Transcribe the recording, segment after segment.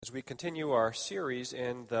As we continue our series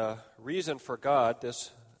in The Reason for God, this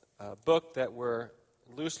book that we're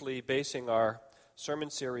loosely basing our sermon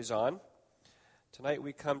series on, tonight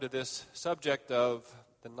we come to this subject of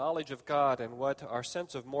the knowledge of God and what our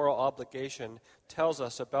sense of moral obligation tells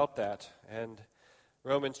us about that. And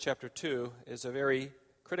Romans chapter 2 is a very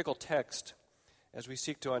critical text as we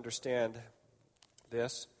seek to understand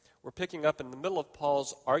this. We're picking up in the middle of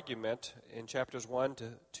Paul's argument in chapters 1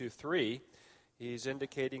 to 3. He's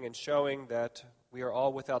indicating and showing that we are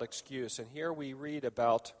all without excuse. And here we read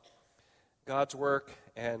about God's work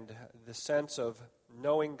and the sense of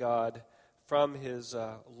knowing God from His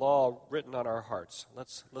law written on our hearts.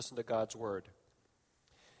 Let's listen to God's word.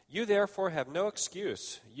 You therefore have no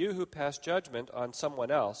excuse, you who pass judgment on someone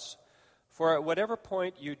else. For at whatever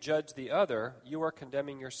point you judge the other, you are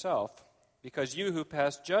condemning yourself, because you who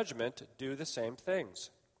pass judgment do the same things.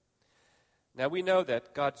 Now we know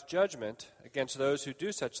that God's judgment against those who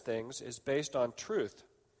do such things is based on truth.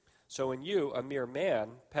 So when you, a mere man,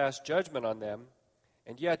 pass judgment on them,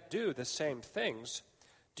 and yet do the same things,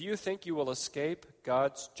 do you think you will escape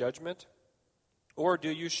God's judgment? Or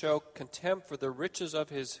do you show contempt for the riches of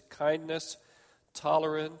His kindness,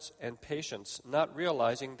 tolerance, and patience, not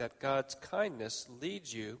realizing that God's kindness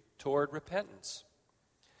leads you toward repentance?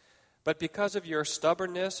 But because of your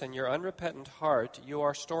stubbornness and your unrepentant heart, you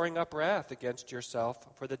are storing up wrath against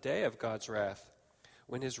yourself for the day of God's wrath,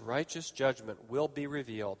 when His righteous judgment will be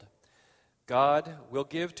revealed. God will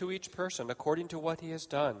give to each person according to what he has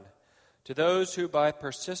done. To those who by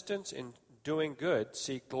persistence in doing good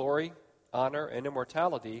seek glory, honor, and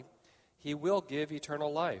immortality, He will give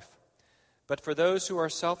eternal life. But for those who are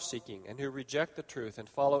self-seeking and who reject the truth and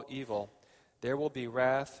follow evil, there will be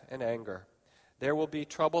wrath and anger. There will be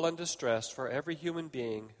trouble and distress for every human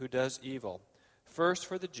being who does evil, first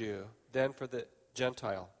for the Jew, then for the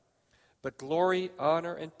Gentile. But glory,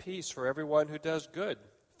 honor, and peace for everyone who does good,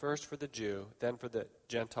 first for the Jew, then for the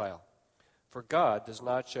Gentile. For God does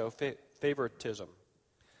not show favoritism.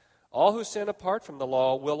 All who sin apart from the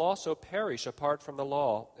law will also perish apart from the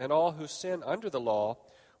law, and all who sin under the law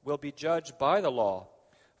will be judged by the law.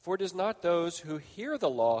 For it is not those who hear the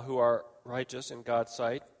law who are righteous in God's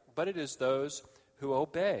sight, but it is those who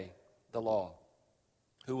obey the law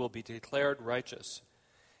who will be declared righteous.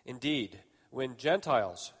 Indeed, when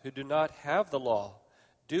Gentiles who do not have the law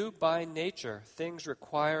do by nature things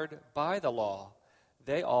required by the law,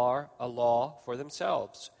 they are a law for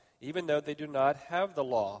themselves, even though they do not have the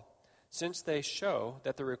law, since they show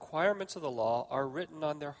that the requirements of the law are written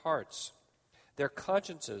on their hearts, their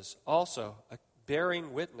consciences also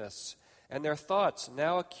bearing witness, and their thoughts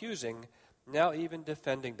now accusing, now even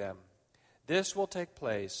defending them. This will take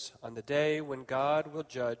place on the day when God will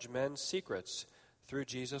judge men's secrets through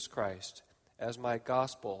Jesus Christ, as my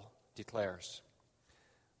gospel declares.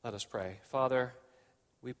 Let us pray. Father,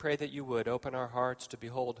 we pray that you would open our hearts to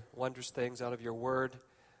behold wondrous things out of your word.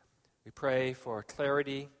 We pray for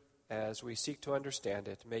clarity as we seek to understand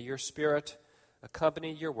it. May your Spirit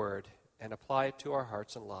accompany your word and apply it to our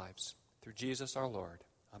hearts and lives. Through Jesus our Lord.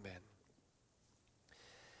 Amen.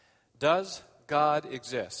 Does God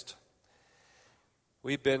exist?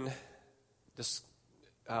 We've been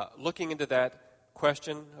looking into that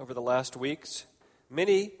question over the last weeks.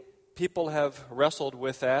 Many people have wrestled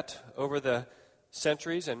with that over the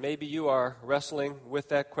centuries, and maybe you are wrestling with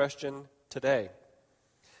that question today.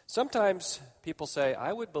 Sometimes people say,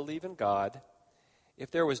 I would believe in God if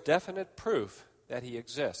there was definite proof that He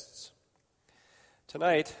exists.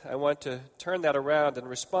 Tonight, I want to turn that around and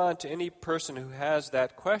respond to any person who has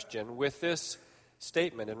that question with this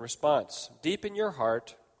statement in response. Deep in your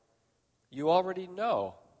heart, you already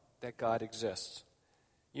know that God exists.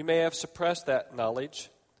 You may have suppressed that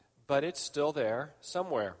knowledge, but it's still there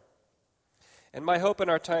somewhere. And my hope in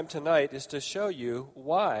our time tonight is to show you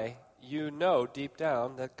why you know deep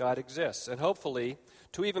down that God exists, and hopefully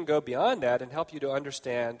to even go beyond that and help you to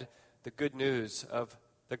understand the good news of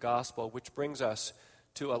the gospel, which brings us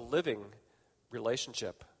to a living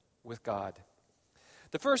relationship with God.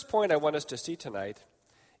 The first point I want us to see tonight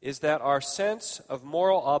is that our sense of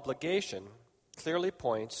moral obligation clearly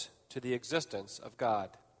points to the existence of God.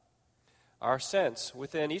 Our sense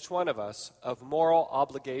within each one of us of moral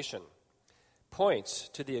obligation points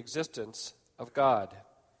to the existence of God.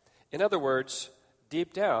 In other words,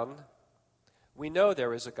 deep down, we know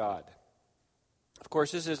there is a God. Of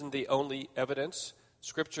course, this isn't the only evidence.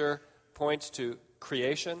 Scripture points to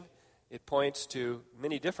creation. It points to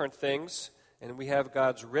many different things, and we have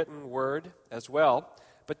God's written word as well.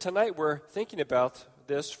 But tonight we're thinking about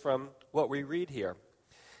this from what we read here.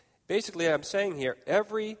 Basically, I'm saying here,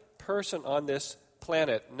 every person on this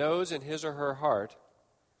planet knows in his or her heart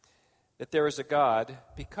that there is a God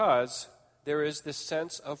because there is this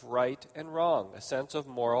sense of right and wrong, a sense of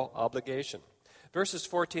moral obligation. Verses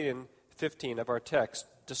 14 and 15 of our text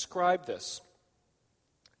describe this.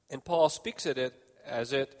 And Paul speaks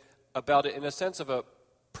about it in a sense of a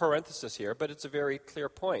parenthesis here, but it's a very clear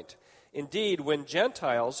point. Indeed, when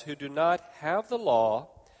Gentiles who do not have the law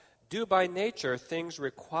do by nature things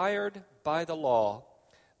required by the law,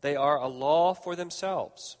 they are a law for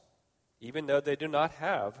themselves, even though they do not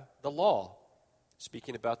have the law.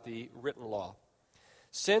 Speaking about the written law.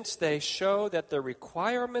 Since they show that the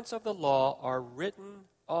requirements of the law are written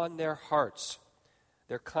on their hearts,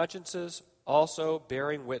 their consciences also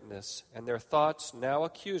bearing witness, and their thoughts now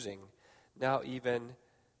accusing, now even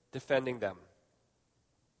defending them.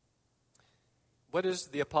 What is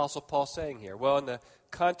the Apostle Paul saying here? Well, in the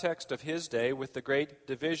context of his day, with the great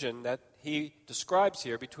division that he describes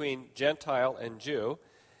here between Gentile and Jew,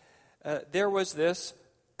 there was this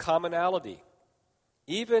commonality.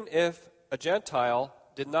 Even if a Gentile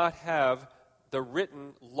did not have the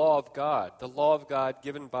written law of God, the law of God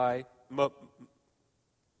given by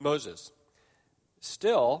Moses,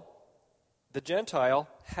 still, the Gentile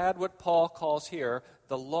had what Paul calls here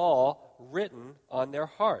the law written on their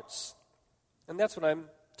hearts. And that's what I'm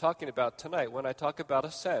talking about tonight when I talk about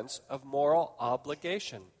a sense of moral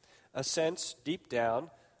obligation, a sense deep down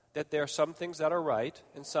that there are some things that are right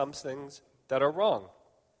and some things that are wrong.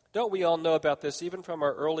 Don't we all know about this even from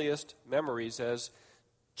our earliest memories as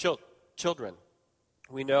children?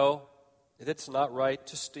 We know that it's not right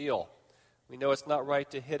to steal. We know it's not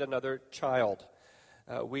right to hit another child.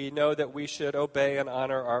 We know that we should obey and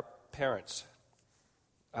honor our parents.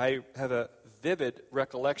 I have a vivid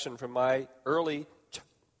recollection from my early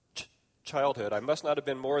childhood. I must not have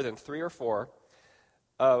been more than 3 or 4,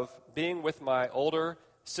 of being with my older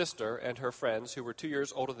sister and her friends who were 2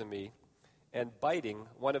 years older than me, and biting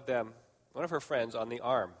one of her friends on the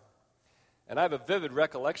arm. And I have a vivid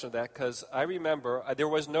recollection of that because I remember there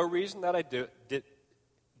was no reason that I did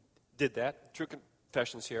that. True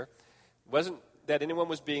confessions here. It wasn't that anyone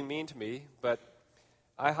was being mean to me, but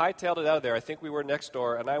I hightailed it out of there. I think we were next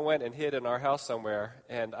door, and I went and hid in our house somewhere,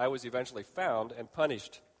 and I was eventually found and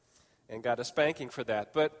punished and got a spanking for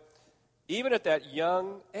that. But even at that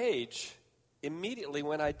young age, immediately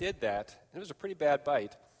when I did that, it was a pretty bad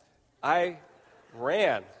bite, I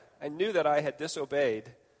ran. I knew that I had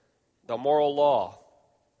disobeyed the moral law.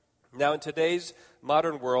 Now, in today's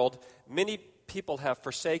modern world, many people have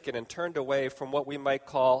forsaken and turned away from what we might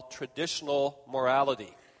call traditional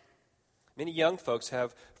morality. Many young folks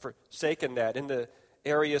have forsaken that in the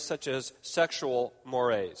areas such as sexual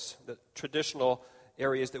mores, the traditional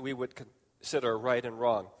areas that we would consider right and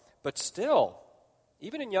wrong. But still,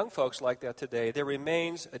 even in young folks like that today, there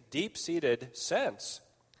remains a deep-seated sense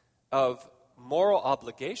of moral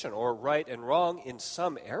obligation or right and wrong in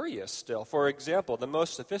some areas still. For example, the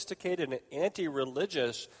most sophisticated and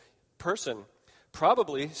anti-religious person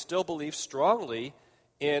probably still believes strongly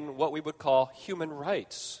in what we would call human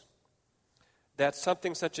rights. That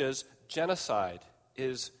something such as genocide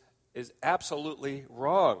is absolutely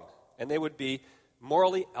wrong, and they would be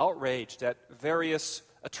morally outraged at various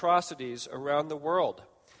atrocities around the world.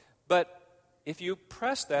 But if you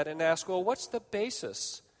press that and ask, well, what's the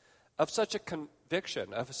basis of such a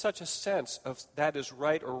conviction, of such a sense of that is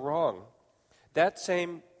right or wrong, that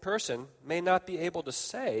same person may not be able to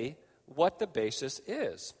say what the basis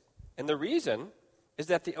is. And the reason is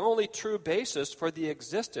that the only true basis for the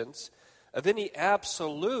existence of any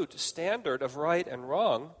absolute standard of right and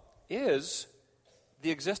wrong is the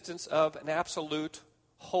existence of an absolute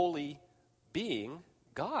holy being,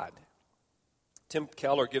 God. Tim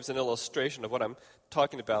Keller gives an illustration of what I'm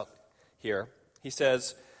talking about here. He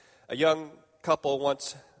says, a young couple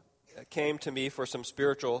once came to me for some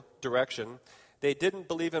spiritual direction. They didn't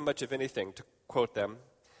believe in much of anything, to quote them.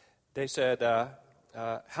 They said,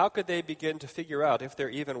 how could they begin to figure out if there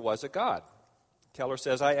even was a God? Keller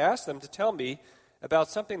says, I asked them to tell me about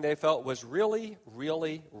something they felt was really,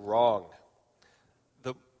 really wrong.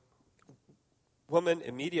 The woman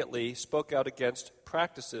immediately spoke out against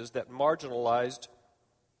practices that marginalized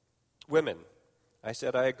women. I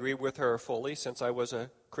said I agreed with her fully since I was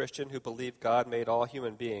a Christian who believed God made all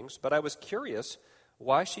human beings, but I was curious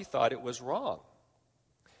why she thought it was wrong.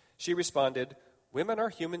 She responded, women are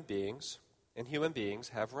human beings, and human beings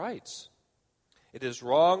have rights. It is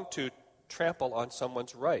wrong to trample on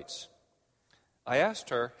someone's rights. I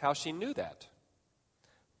asked her how she knew that.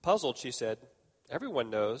 Puzzled, she said, everyone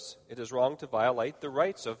knows it is wrong to violate the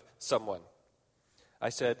rights of someone. I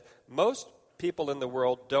said, most people in the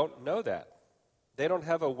world don't know that. They don't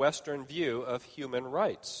have a Western view of human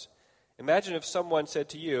rights. Imagine if someone said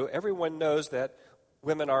to you, everyone knows that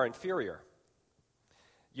women are inferior.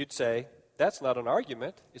 You'd say, that's not an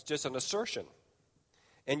argument, it's just an assertion.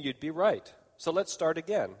 And you'd be right. So let's start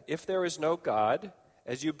again. If there is no God,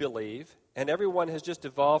 as you believe, and everyone has just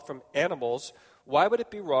evolved from animals, why would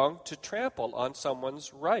it be wrong to trample on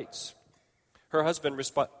someone's rights? Her husband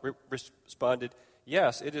responded,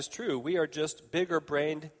 yes, it is true. We are just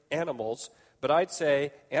bigger-brained animals, but I'd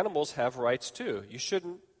say animals have rights too. You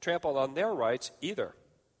shouldn't trample on their rights either.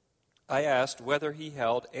 I asked whether he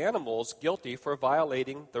held animals guilty for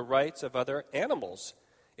violating the rights of other animals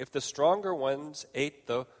if the stronger ones ate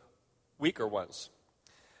the weaker ones.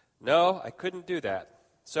 No, I couldn't do that.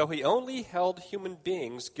 So he only held human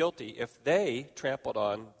beings guilty if they trampled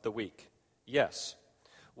on the weak. Yes.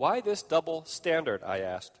 Why this double standard, I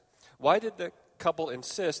asked. Why did the couple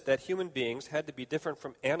insist that human beings had to be different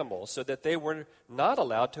from animals so that they were not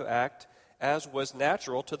allowed to act as was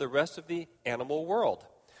natural to the rest of the animal world?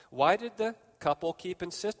 Why did the couple keep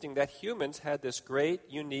insisting that humans had this great,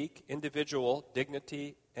 unique, individual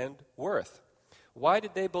dignity and worth? Why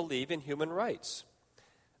did they believe in human rights?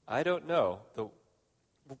 I don't know, the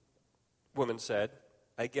woman said.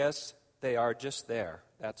 I guess they are just there,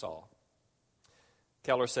 that's all.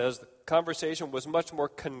 Keller says the conversation was much more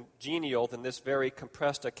congenial than this very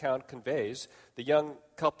compressed account conveys. The young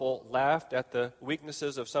couple laughed at the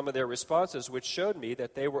weaknesses of some of their responses, which showed me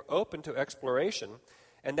that they were open to exploration,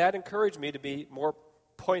 and that encouraged me to be more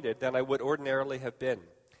pointed than I would ordinarily have been.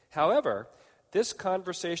 However, this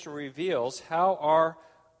conversation reveals how our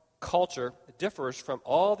culture differs from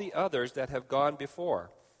all the others that have gone before.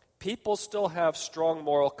 People still have strong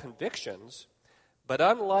moral convictions, but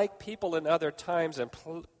unlike people in other times and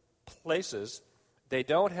places, they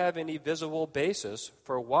don't have any visible basis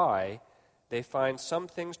for why they find some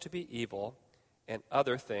things to be evil and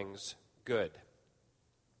other things good.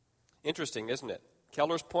 Interesting, isn't it?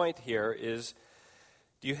 Keller's point here is,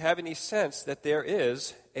 do you have any sense that there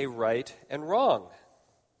is a right and wrong?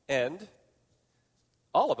 And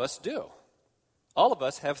all of us do. All of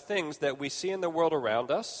us have things that we see in the world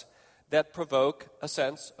around us that provoke a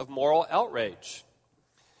sense of moral outrage.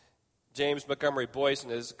 James Montgomery Boyce, in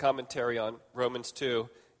his commentary on Romans 2,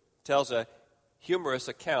 tells a humorous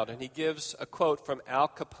account, and he gives a quote from Al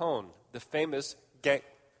Capone, the famous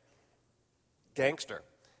gangster.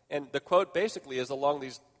 And the quote basically is along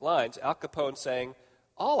these lines, Al Capone saying,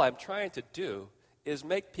 all I'm trying to do is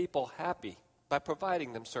make people happy by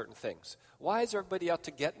providing them certain things. Why is everybody out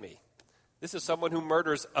to get me? This is someone who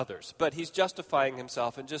murders others, but he's justifying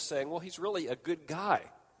himself and just saying, well, he's really a good guy.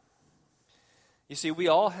 You see, we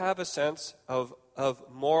all have a sense of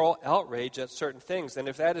moral outrage at certain things. And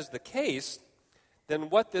if that is the case, then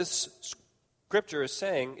what this scripture is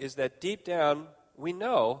saying is that deep down we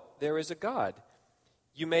know there is a God.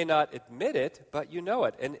 You may not admit it, but you know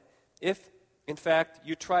it. And if, in fact,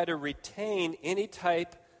 you try to retain any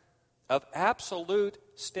type of absolute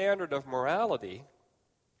standard of morality,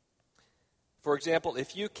 for example,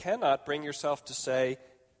 if you cannot bring yourself to say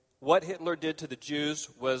what Hitler did to the Jews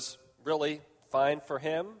was really fine for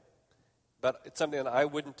him, but it's something that I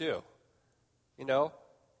wouldn't do, you know?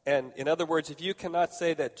 And in other words, if you cannot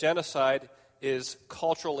say that genocide is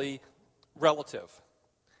culturally relative,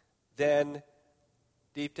 then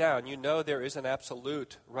deep down you know there is an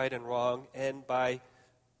absolute right and wrong, and by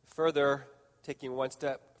further taking one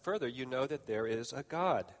step further, you know that there is a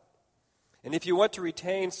God. And if you want to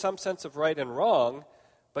retain some sense of right and wrong,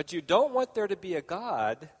 but you don't want there to be a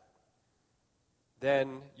God,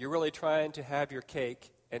 then you're really trying to have your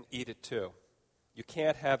cake and eat it too. You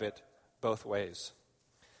can't have it both ways.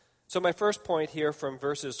 So my first point here from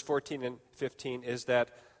verses 14 and 15 is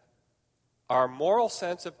that our moral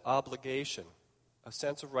sense of obligation, a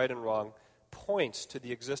sense of right and wrong, points to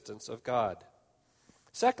the existence of God.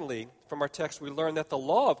 Secondly, from our text, we learn that the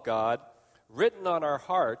law of God, written on our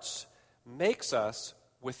hearts, makes us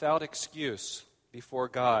without excuse before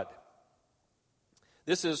God.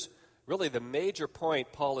 This is really the major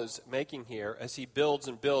point Paul is making here as he builds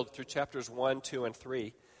and builds through chapters 1, 2, and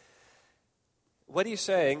 3. What he's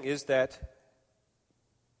saying is that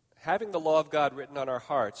having the law of God written on our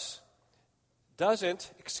hearts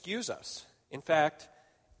doesn't excuse us. In fact,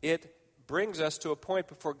 it brings us to a point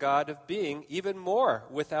before God of being even more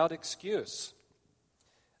without excuse.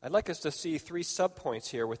 I'd like us to see three subpoints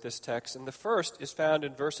here with this text, and the first is found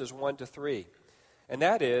in verses 1 to 3. And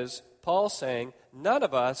that is Paul saying, none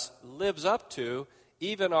of us lives up to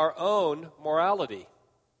even our own morality.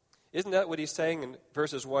 Isn't that what he's saying in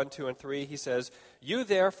verses 1, 2, and 3? He says, you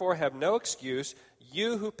therefore have no excuse,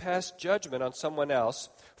 you who pass judgment on someone else,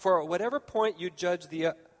 for at whatever point you judge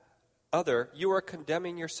the other, you are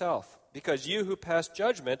condemning yourself, because you who pass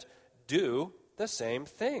judgment do the same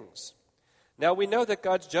things. Now we know that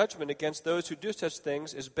God's judgment against those who do such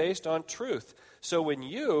things is based on truth. So when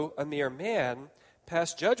you, a mere man,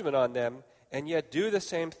 pass judgment on them and yet do the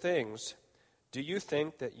same things, do you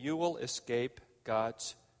think that you will escape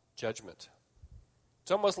God's judgment?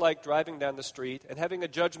 It's almost like driving down the street and having a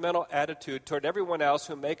judgmental attitude toward everyone else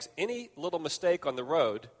who makes any little mistake on the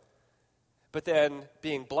road, but then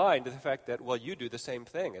being blind to the fact that, well, you do the same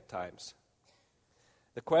thing at times.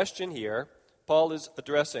 The question here, Paul is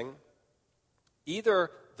addressing either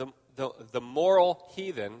the moral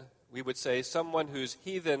heathen, we would say someone who's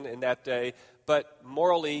heathen in that day, but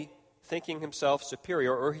morally thinking himself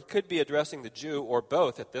superior, or he could be addressing the Jew, or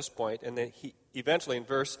both at this point, and then he eventually in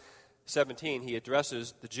verse 17 he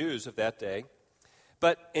addresses the Jews of that day.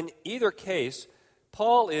 But in either case,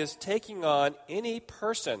 Paul is taking on any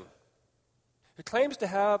person who claims to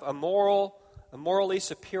have a morally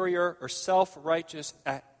superior or self-righteous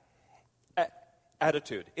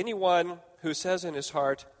attitude. Anyone who says in his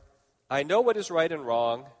heart, I know what is right and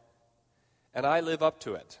wrong, and I live up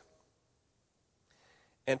to it.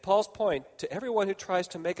 And Paul's point to everyone who tries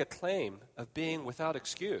to make a claim of being without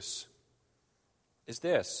excuse is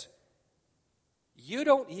this: you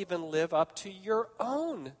don't even live up to your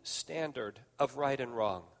own standard of right and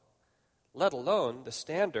wrong, let alone the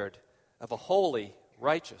standard of a holy,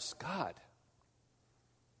 righteous God.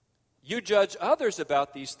 You judge others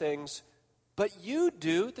about these things, but you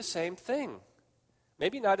do the same thing.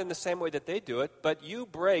 Maybe not in the same way that they do it, but you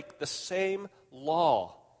break the same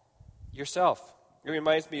law yourself. It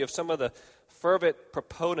reminds me of some of the fervent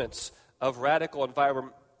proponents of radical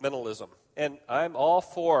environmentalism. And I'm all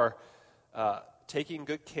for taking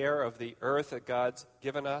good care of the earth that God's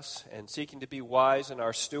given us and seeking to be wise in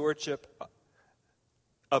our stewardship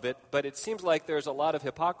of it. But it seems like there's a lot of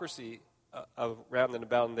hypocrisy around and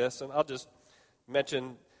about this. And I'll just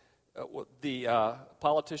mention the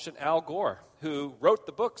politician Al Gore, who wrote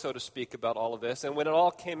the book, so to speak, about all of this. And when it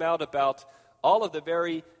all came out about all of the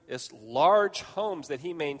various large homes that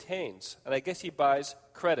he maintains, and I guess he buys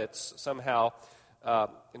credits somehow,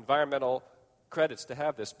 environmental credits to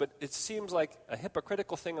have this, but it seems like a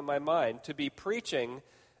hypocritical thing in my mind to be preaching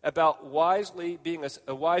about wisely being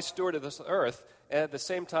a wise steward of this earth and at the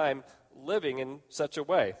same time living in such a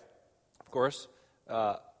way. Of course,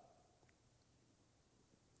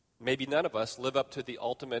 maybe none of us live up to the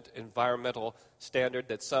ultimate environmental standard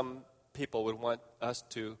that some people would want us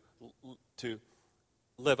to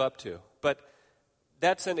live up to. But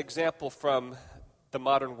that's an example from the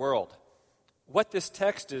modern world. What this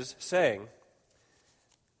text is saying,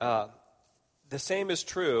 the same is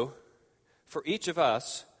true for each of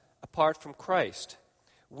us apart from Christ.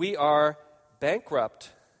 We are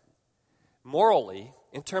bankrupt morally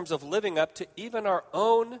in terms of living up to even our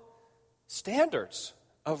own standards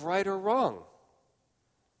of right or wrong.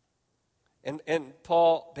 And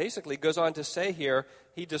Paul basically goes on to say here,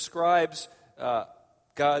 he describes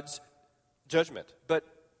God's judgment. But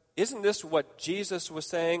isn't this what Jesus was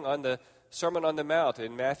saying on the Sermon on the Mount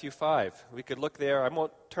in Matthew 5? We could look there. I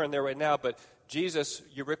won't turn there right now, but Jesus,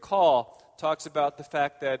 you recall, talks about the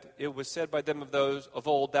fact that it was said by them of those of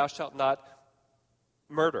old, thou shalt not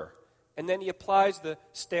murder. And then he applies the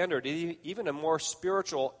standard, even a more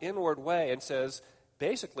spiritual, inward way, and says,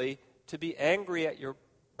 basically, to be angry at your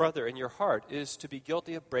brother in your heart is to be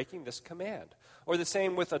guilty of breaking this command. Or the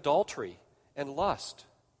same with adultery and lust.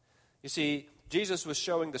 You see, Jesus was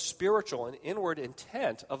showing the spiritual and inward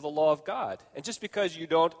intent of the law of God. And just because you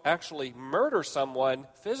don't actually murder someone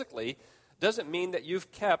physically doesn't mean that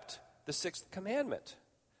you've kept the sixth commandment.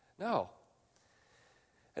 No.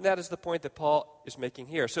 And that is the point that Paul is making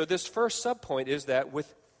here. So this first subpoint is that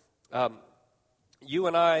with you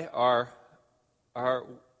and I are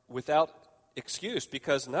without excuse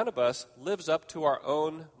because none of us lives up to our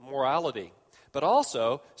own morality. But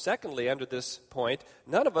also, secondly, under this point,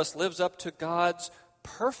 none of us lives up to God's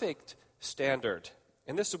perfect standard.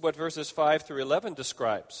 And this is what verses 5 through 11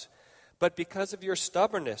 describes. But because of your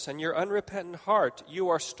stubbornness and your unrepentant heart, you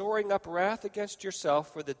are storing up wrath against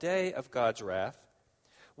yourself for the day of God's wrath,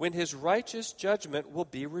 when his righteous judgment will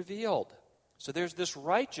be revealed. So there's this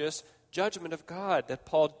righteous judgment of God that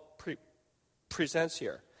Paul presents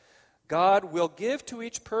here. God will give to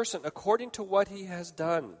each person according to what he has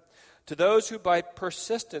done. To those who by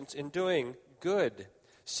persistence in doing good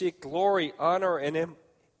seek glory, honor, and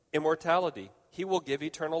immortality, he will give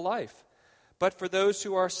eternal life. But for those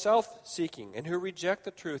who are self-seeking and who reject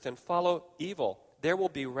the truth and follow evil, there will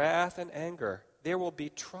be wrath and anger. There will be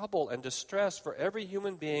trouble and distress for every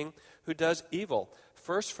human being who does evil,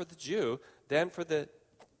 first for the Jew, then for the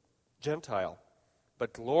Gentile.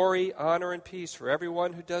 But glory, honor, and peace for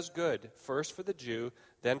everyone who does good, first for the Jew,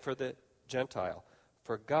 then for the Gentile.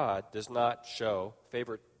 For God does not show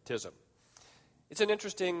favoritism. It's an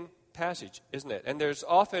interesting passage, isn't it? And there's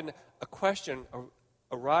often a question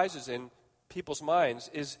arises in people's minds.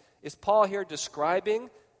 Is Paul here describing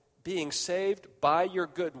being saved by your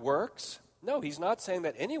good works? No, he's not saying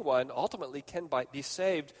that anyone ultimately can be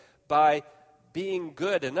saved by being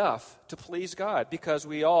good enough to please God, because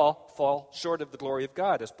we all fall short of the glory of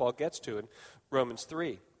God, as Paul gets to in Romans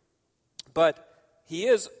 3. But he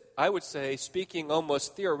is, I would say, speaking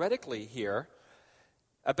almost theoretically here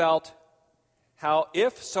about how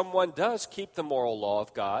if someone does keep the moral law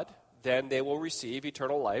of God, then they will receive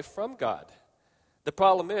eternal life from God. The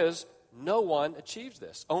problem is, no one achieves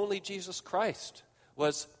this. Only Jesus Christ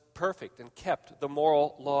was perfect and kept the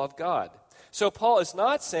moral law of God. So Paul is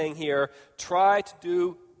not saying here, try to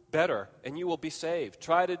do better and you will be saved.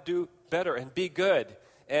 Try to do better and be good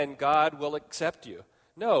and God will accept you.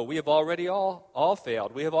 No, we have already all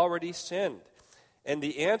failed. We have already sinned. And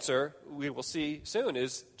the answer, we will see soon,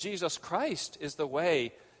 is Jesus Christ is the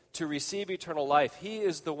way to receive eternal life. He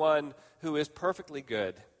is the one who is perfectly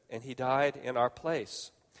good, and he died in our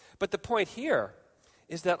place. But the point here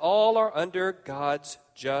is that all are under God's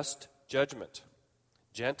just judgment,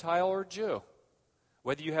 Gentile or Jew,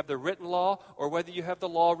 whether you have the written law or whether you have the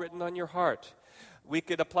law written on your heart. We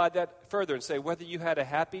could apply that further and say whether you had a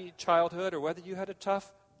happy childhood or whether you had a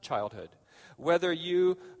tough childhood, whether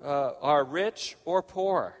you are rich or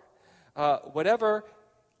poor, whatever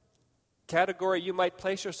category you might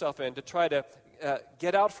place yourself in to try to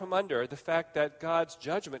get out from under the fact that God's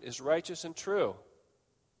judgment is righteous and true.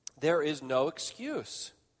 There is no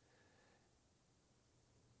excuse.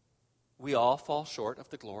 We all fall short of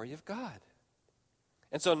the glory of God.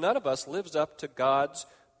 And so none of us lives up to God's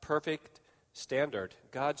perfect standard.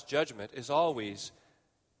 God's judgment is always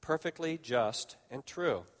perfectly just and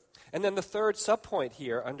true. And then the third subpoint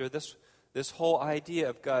here under this whole idea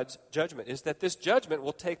of God's judgment is that this judgment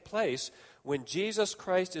will take place when Jesus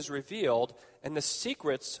Christ is revealed and the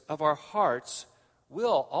secrets of our hearts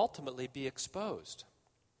will ultimately be exposed.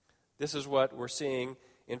 This is what we're seeing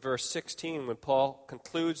in verse 16 when Paul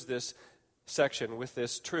concludes this section with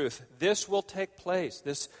this truth. This will take place,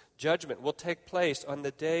 this judgment will take place on the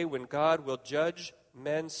day when God will judge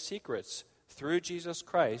men's secrets through Jesus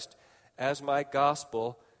Christ, as my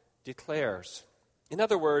gospel declares. In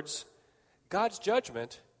other words, God's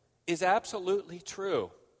judgment is absolutely true.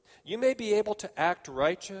 You may be able to act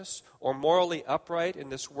righteous or morally upright in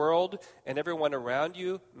this world, and everyone around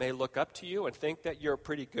you may look up to you and think that you're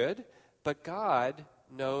pretty good, but God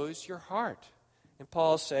knows your heart. And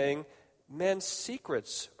Paul is saying, men's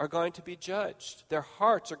secrets are going to be judged. Their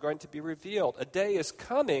hearts are going to be revealed. A day is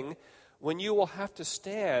coming when you will have to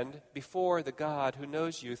stand before the God who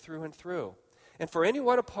knows you through and through. And for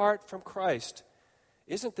anyone apart from Christ,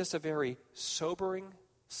 isn't this a very sobering,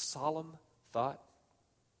 solemn thought?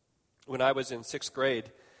 When I was in 6th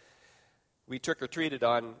grade, we trick-or-treated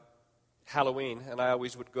on Halloween, and I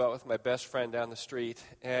always would go out with my best friend down the street.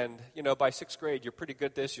 And, by 6th grade, you're pretty good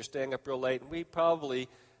at this. You're staying up real late. And we probably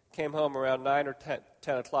came home around 9 or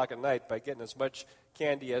 10 o'clock at night by getting as much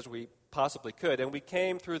candy as we possibly could. And we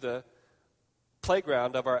came through the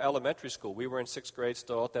playground of our elementary school. We were in 6th grade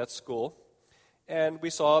still at that school. And we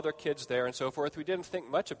saw other kids there and so forth. We didn't think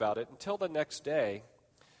much about it until the next day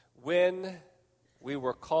when we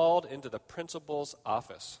were called into the principal's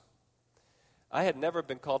office. I had never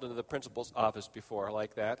been called into the principal's office before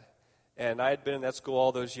like that. And I had been in that school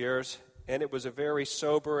all those years, and it was a very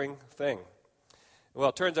sobering thing. Well,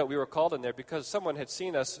 it turns out we were called in there because someone had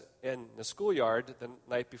seen us in the schoolyard the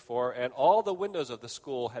night before, and all the windows of the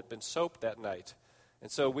school had been soaped that night.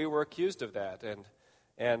 And so we were accused of that.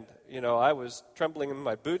 And I was trembling in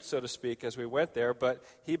my boots, so to speak, as we went there, but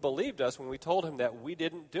he believed us when we told him that we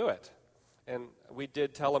didn't do it. And we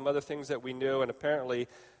did tell him other things that we knew, and apparently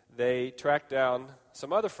they tracked down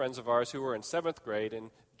some other friends of ours who were in 7th grade in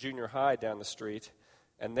junior high down the street,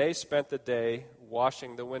 and they spent the day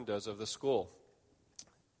washing the windows of the school.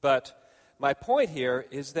 But my point here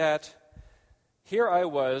is that here I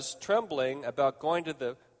was trembling about going to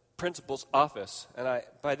the principal's office, and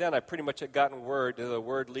by then I pretty much had gotten the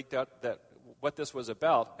word leaked out that what this was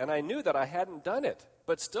about, and I knew that I hadn't done it,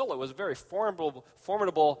 but still it was a very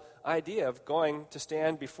formidable idea of going to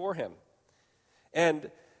stand before him.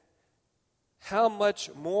 And how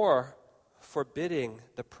much more forbidding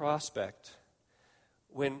the prospect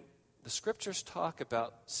when the Scriptures talk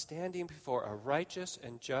about standing before a righteous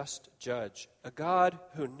and just judge, a God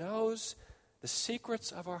who knows the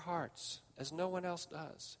secrets of our hearts as no one else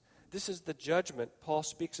does. This is the judgment Paul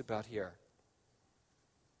speaks about here.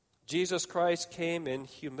 Jesus Christ came in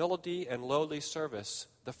humility and lowly service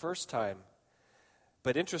the first time.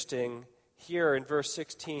 But interesting, here in verse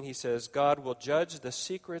 16 he says, God will judge the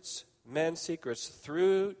secrets, men's secrets,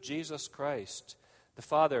 through Jesus Christ. The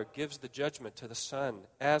Father gives the judgment to the Son,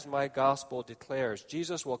 as my gospel declares.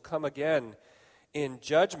 Jesus will come again in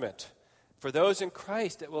judgment. For those in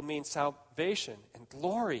Christ, it will mean salvation and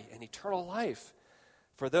glory and eternal life.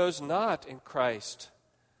 For those not in Christ,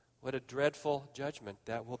 what a dreadful judgment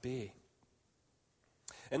that will be.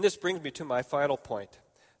 And this brings me to my final point.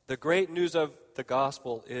 The great news of the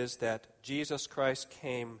gospel is that Jesus Christ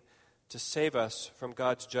came to save us from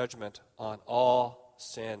God's judgment on all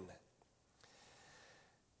sin.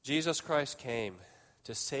 Jesus Christ came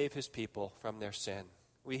to save his people from their sin.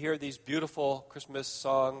 We hear these beautiful Christmas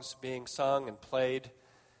songs being sung and played,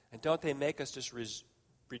 and don't they make us just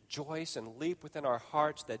rejoice and leap within our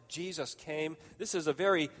hearts that Jesus came? This is a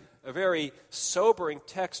very sobering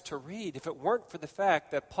text to read if it weren't for the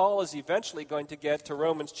fact that Paul is eventually going to get to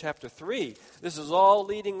Romans chapter 3. This is all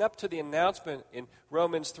leading up to the announcement in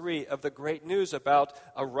Romans 3 of the great news about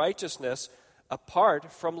a righteousness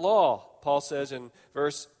apart from law. Paul says in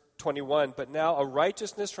verse 21, but now a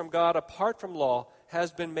righteousness from God apart from law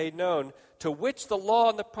has been made known, to which the law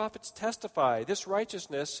and the prophets testify. This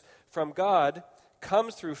righteousness from God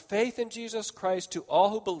comes through faith in Jesus Christ to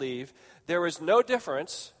all who believe. There is no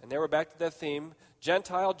difference, and there we're back to that theme,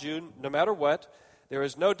 Gentile, Jew, no matter what, there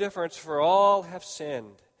is no difference, for all have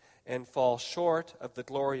sinned and fall short of the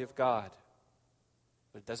glory of God.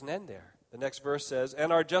 But it doesn't end there. The next verse says,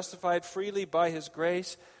 and are justified freely by his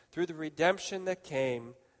grace through the redemption that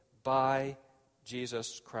came by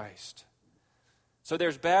Jesus Christ. So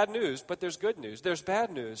there's bad news, but there's good news. There's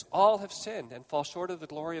bad news. All have sinned and fall short of the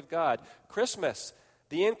glory of God. Christmas,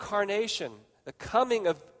 the incarnation, the coming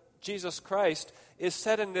of Jesus Christ is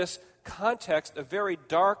set in this context of very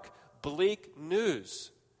dark, bleak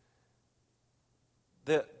news.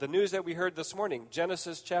 The news that we heard this morning,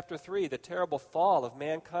 Genesis chapter 3, the terrible fall of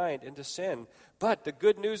mankind into sin. But the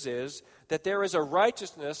good news is that there is a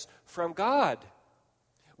righteousness from God.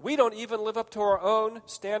 We don't even live up to our own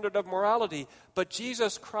standard of morality, but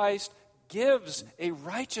Jesus Christ gives a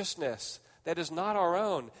righteousness that is not our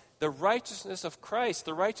own. The righteousness of Christ,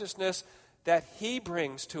 the righteousness that he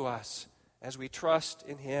brings to us as we trust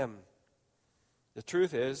in him. The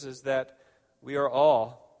truth is that we are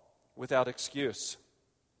all without excuse.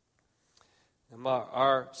 And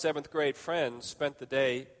our 7th grade friends spent the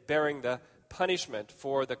day bearing the punishment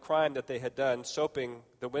for the crime that they had done, soaping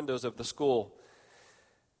the windows of the school.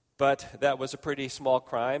 But that was a pretty small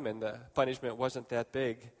crime, and the punishment wasn't that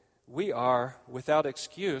big. We are without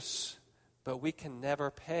excuse, but we can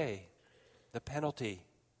never pay the penalty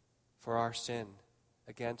for our sin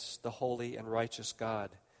against the holy and righteous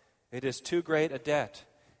God. It is too great a debt,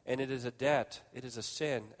 and it is a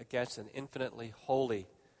sin against an infinitely holy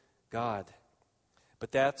God.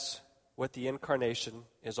 But that's what the incarnation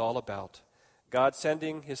is all about. God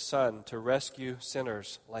sending his Son to rescue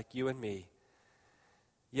sinners like you and me.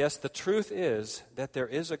 Yes, the truth is that there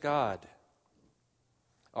is a God.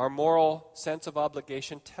 Our moral sense of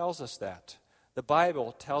obligation tells us that. The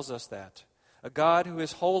Bible tells us that. A God who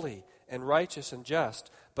is holy and righteous and just,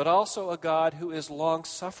 but also a God who is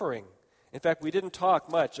long-suffering. In fact, we didn't talk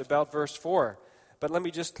much about verse 4, but let me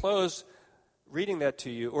just close reading that to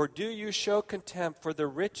you. Or do you show contempt for the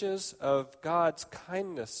riches of God's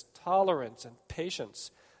kindness, tolerance, and patience,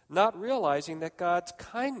 not realizing that God's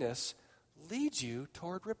kindness leads you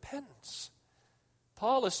toward repentance?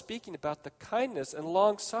 Paul is speaking about the kindness and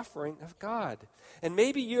long-suffering of God. And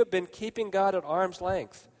maybe you have been keeping God at arm's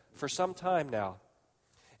length for some time now.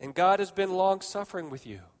 And God has been long-suffering with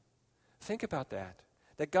you. Think about that.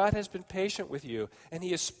 That God has been patient with you, and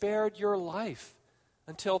he has spared your life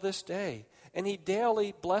until this day. And he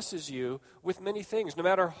daily blesses you with many things. No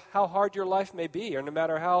matter how hard your life may be, or no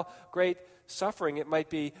matter how great suffering it might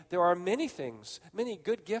be, there are many things, many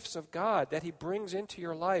good gifts of God that he brings into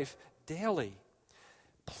your life daily.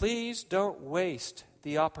 Please don't waste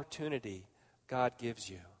the opportunity God gives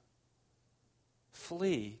you.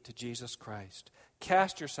 Flee to Jesus Christ.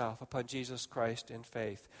 Cast yourself upon Jesus Christ in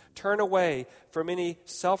faith. Turn away from any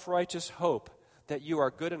self-righteous hope that you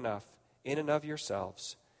are good enough in and of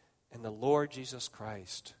yourselves, and the Lord Jesus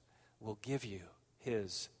Christ will give you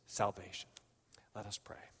his salvation. Let us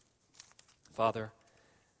pray. Father,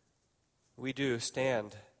 we do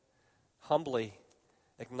stand humbly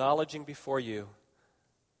acknowledging before you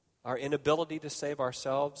our inability to save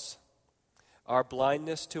ourselves, our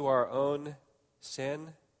blindness to our own sin,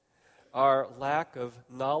 our lack of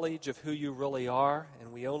knowledge of who you really are,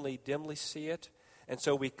 and we only dimly see it. And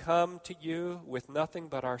so we come to you with nothing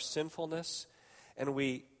but our sinfulness, and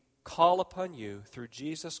we call upon you through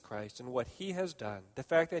Jesus Christ and what he has done. The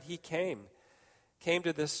fact that he came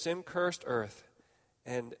to this sin-cursed earth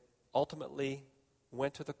and ultimately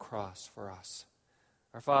went to the cross for us.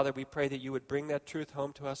 Our Father, we pray that you would bring that truth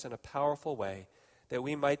home to us in a powerful way, that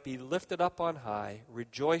we might be lifted up on high,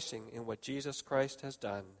 rejoicing in what Jesus Christ has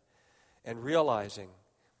done, and realizing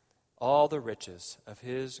all the riches of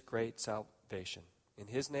his great salvation. In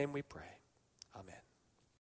his name we pray. Amen.